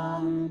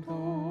santo.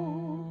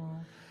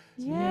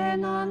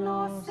 Llena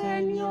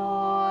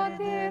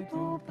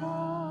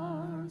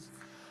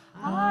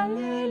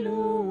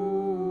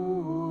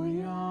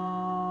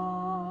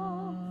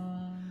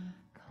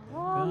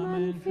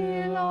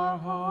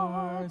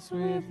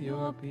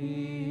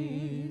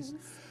peace.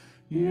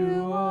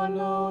 You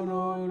alone,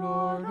 O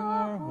Lord,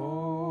 are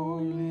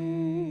holy.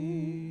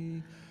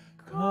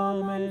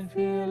 Come and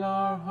fill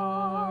our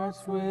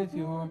hearts with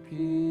your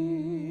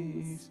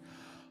peace.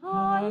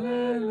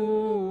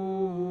 Aleluya.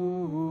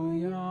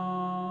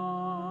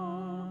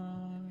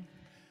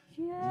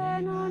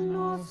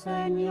 Llénanos,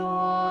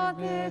 Señor,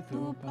 de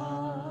tu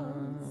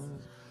paz,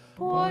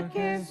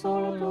 porque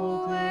solo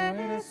tú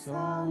eres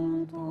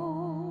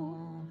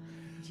santo.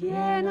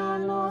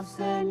 Llénanos,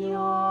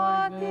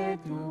 Señor, de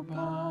tu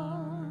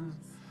paz.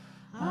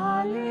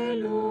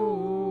 Aleluya.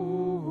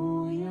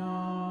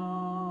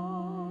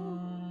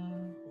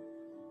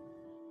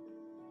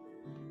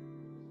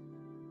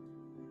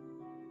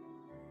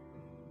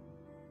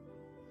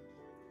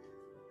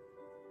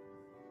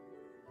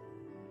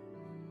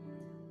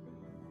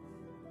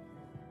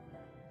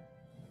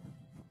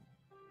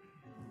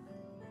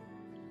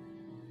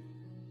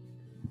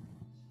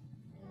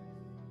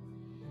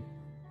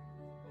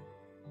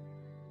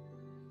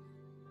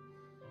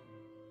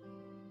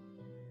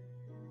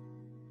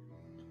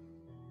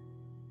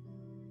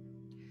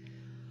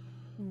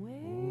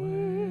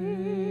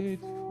 Wait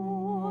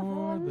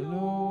for the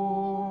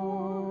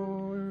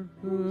Lord,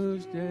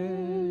 whose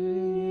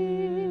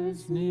day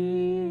is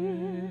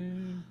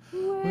near.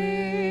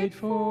 Wait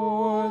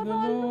for the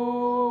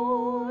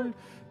Lord,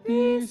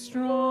 be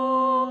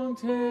strong,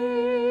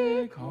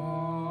 take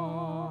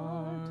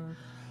heart.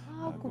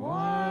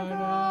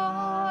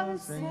 Aguarda al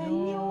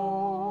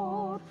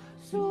Señor,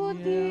 su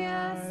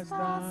día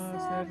está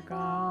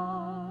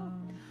cerca.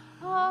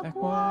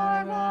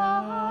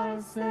 Aguarda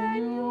al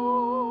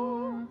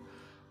Señor,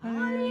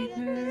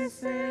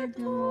 alégrese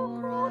tu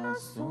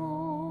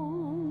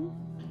corazón.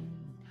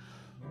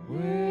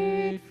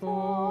 Wait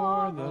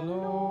for the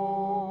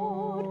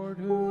Lord,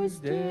 whose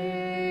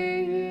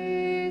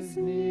day is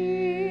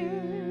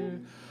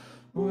near.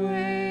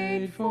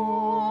 Wait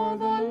for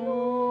the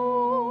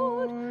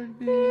Lord,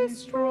 be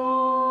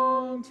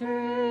strong,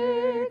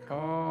 take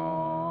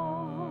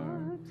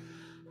heart.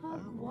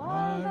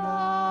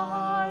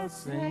 Aguarda al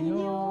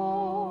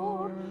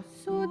Señor,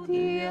 su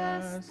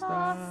día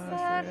está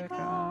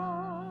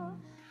cerca.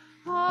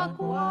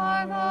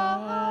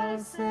 Aguarda al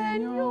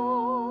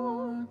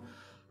Señor,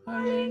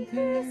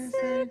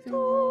 alégrese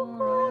tu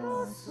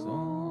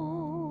corazón.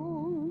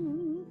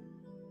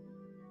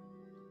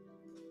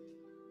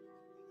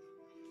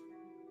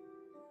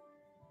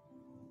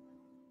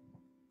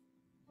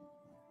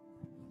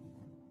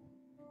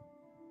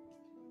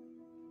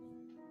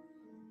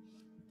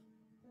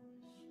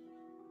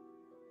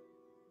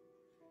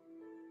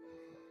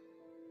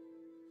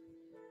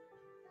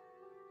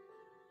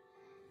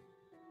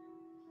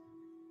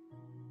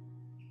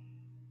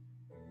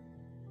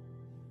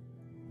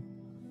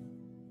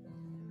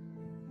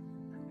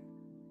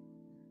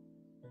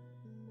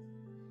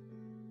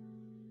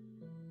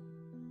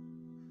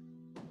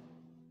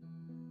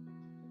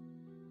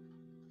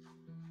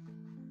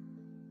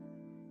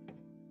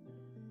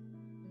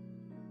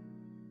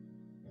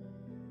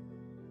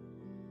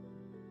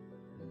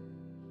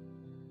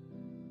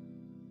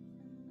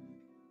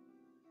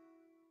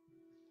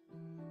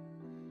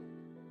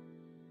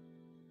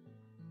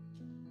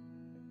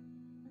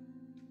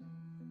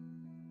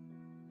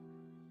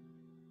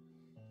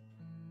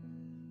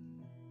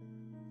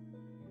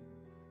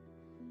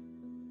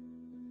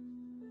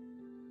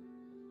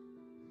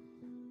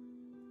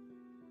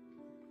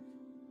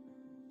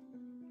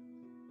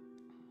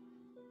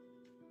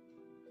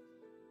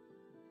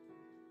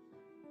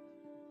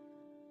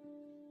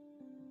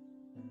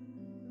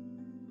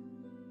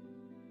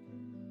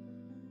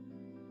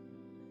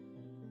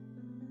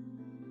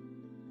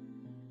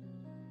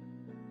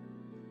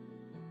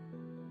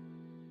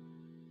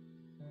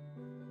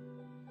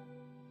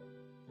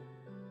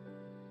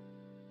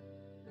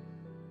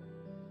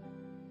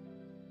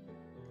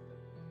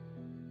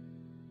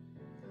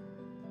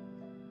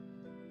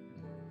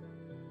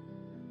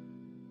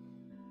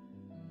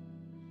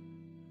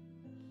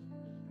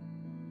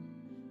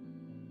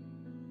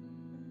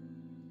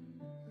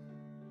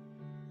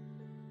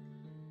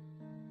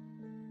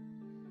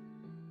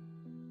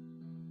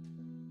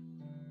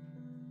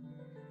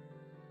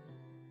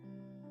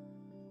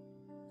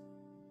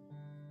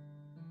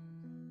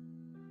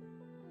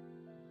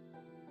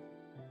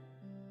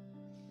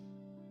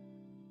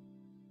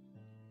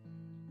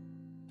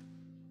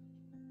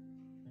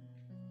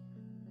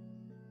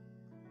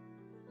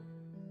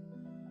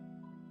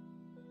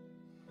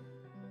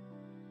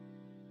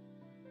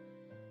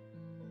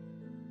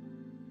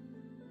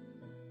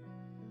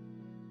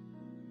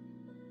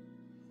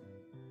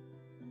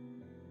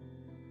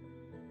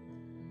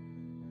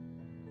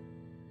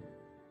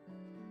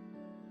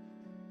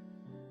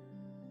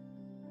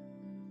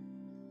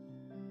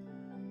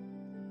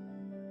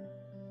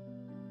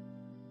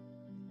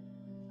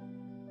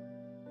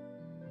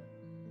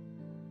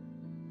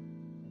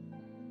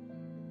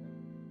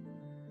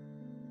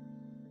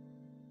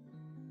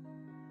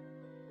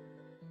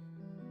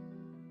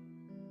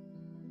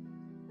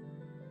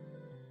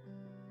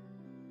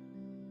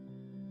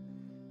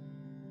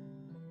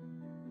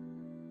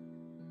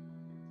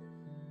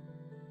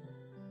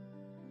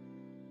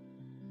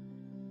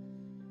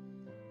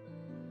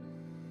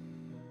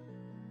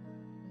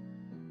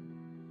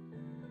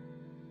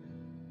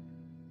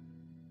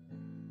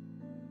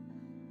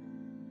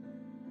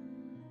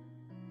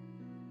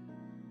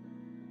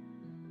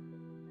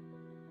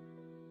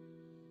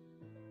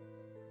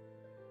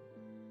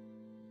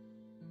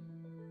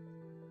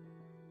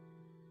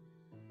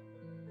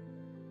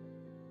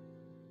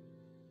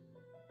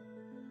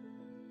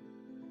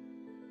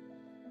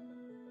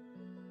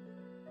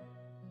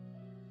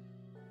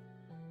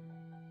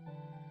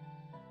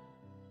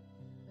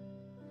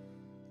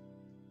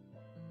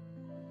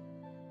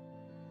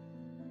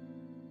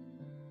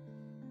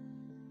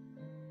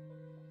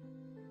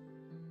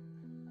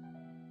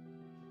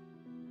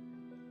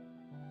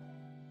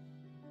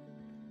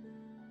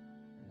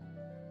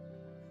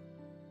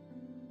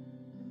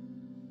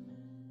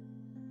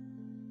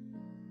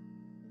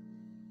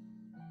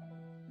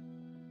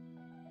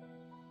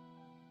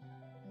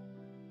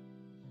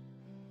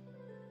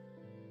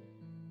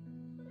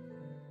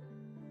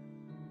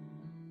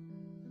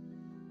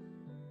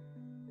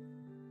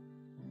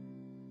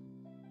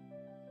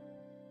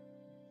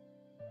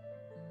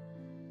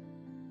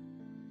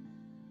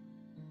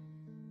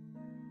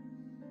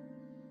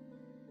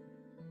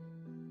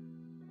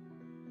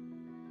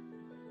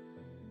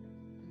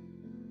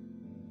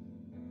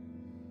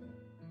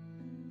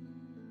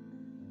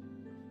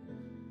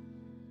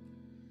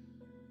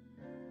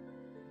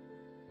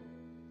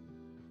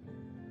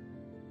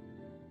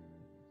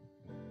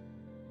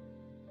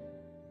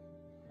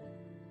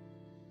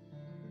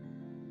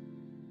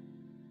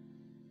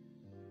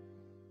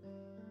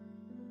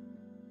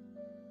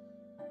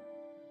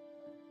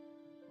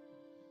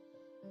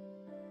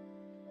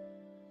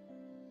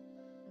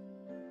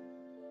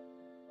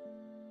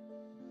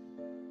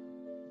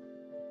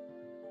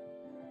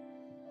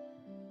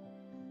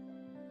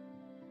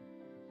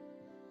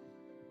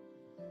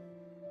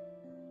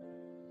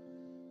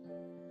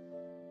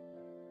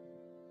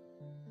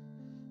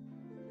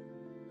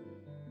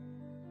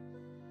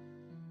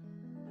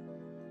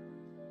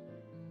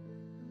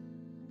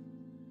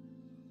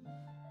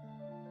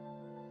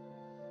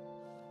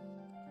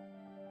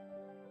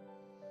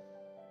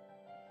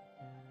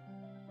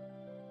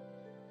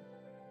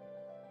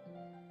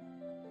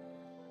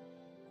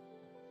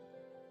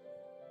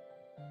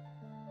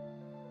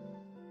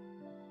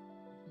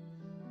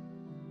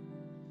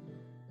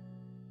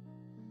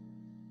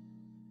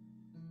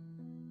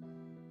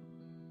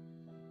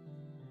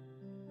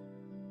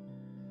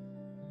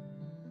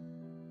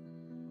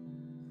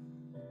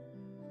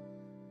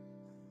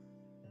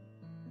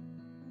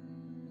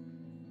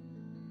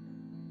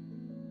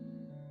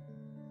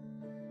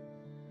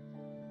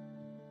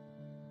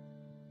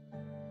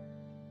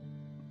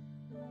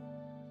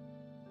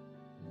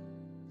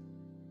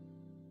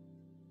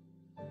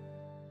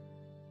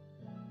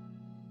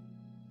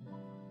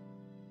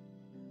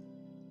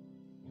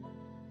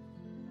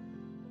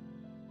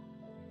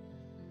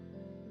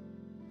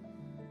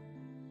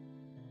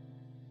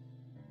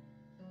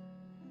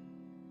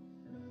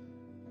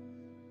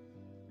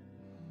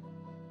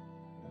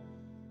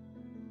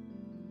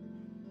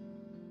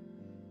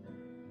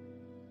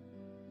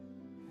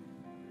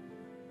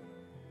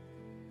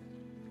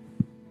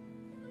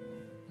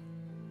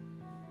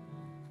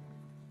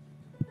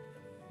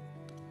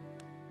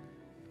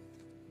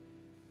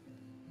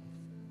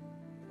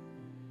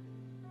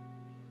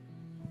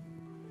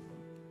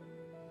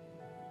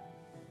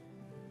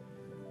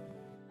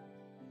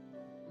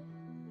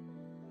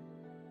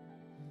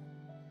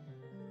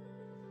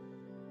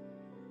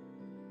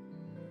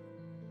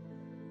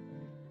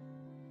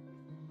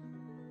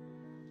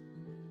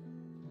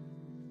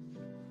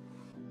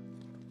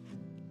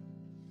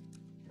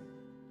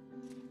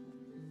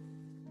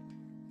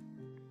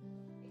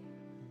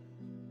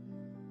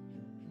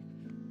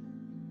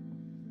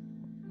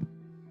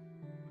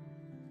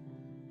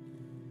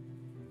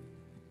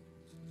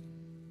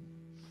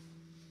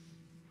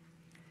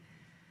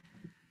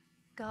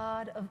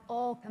 God of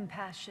all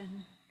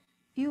compassion,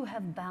 you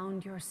have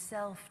bound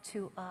yourself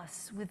to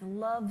us with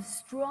love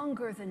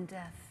stronger than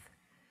death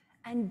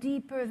and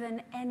deeper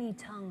than any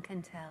tongue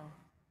can tell.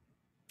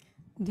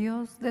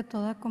 Dios de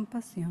toda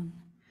compasión,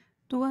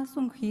 tú has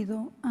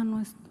ungido a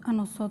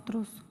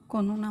nosotros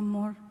con un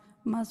amor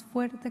más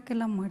fuerte que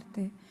la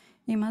muerte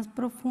y más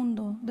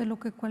profundo de lo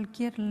que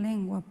cualquier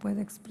lengua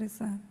puede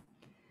expresar.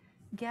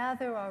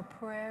 Gather our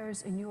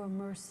prayers in your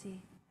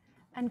mercy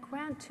and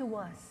grant to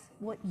us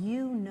what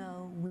you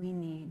know we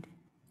need.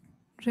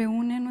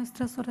 Reúne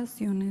nuestras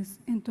oraciones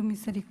en tu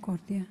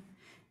misericordia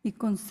y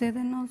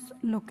concédenos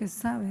lo que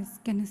sabes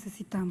que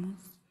necesitamos,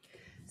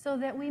 so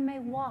that we may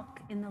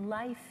walk in the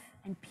life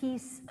and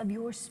peace of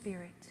your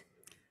Spirit,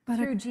 Para-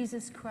 through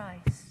Jesus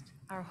Christ,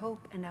 our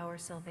hope and our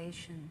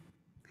salvation.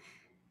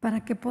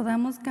 para que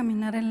podamos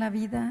caminar en la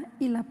vida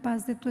y la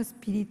paz de tu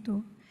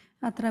Espíritu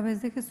a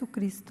través de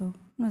Jesucristo,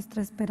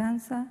 nuestra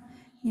esperanza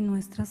y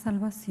nuestra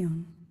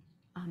salvación.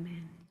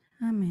 Amen.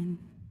 Amén.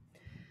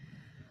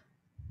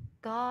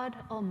 God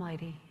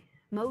Almighty,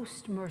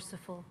 most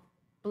merciful,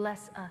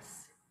 bless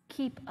us,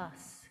 keep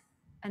us,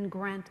 and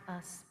grant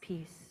us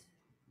peace.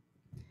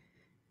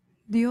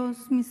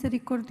 Dios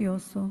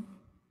misericordioso,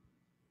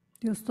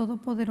 Dios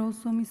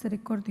todopoderoso,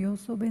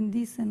 misericordioso,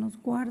 bendícenos,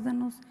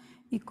 guárdanos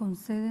y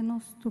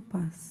concédenos tu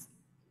paz.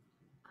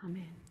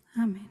 Amen.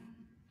 Amén.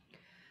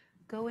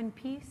 Go in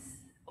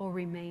peace or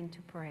remain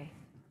to pray.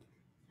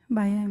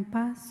 Vaya en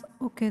paz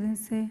o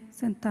quédense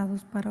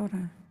sentados para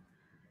orar.